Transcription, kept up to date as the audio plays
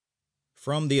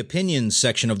From the opinions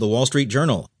section of the Wall Street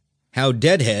Journal, How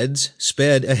Deadheads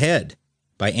Sped Ahead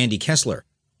by Andy Kessler.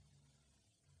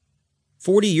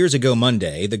 40 years ago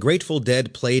Monday, the Grateful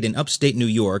Dead played in upstate New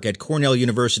York at Cornell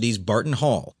University's Barton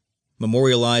Hall.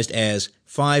 Memorialized as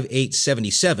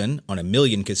 5877 on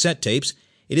 1,000,000 cassette tapes,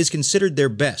 it is considered their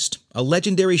best, a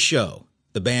legendary show,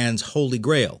 the band's holy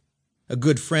grail. A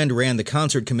good friend ran the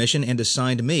concert commission and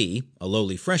assigned me, a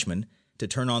lowly freshman, to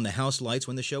turn on the house lights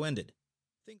when the show ended.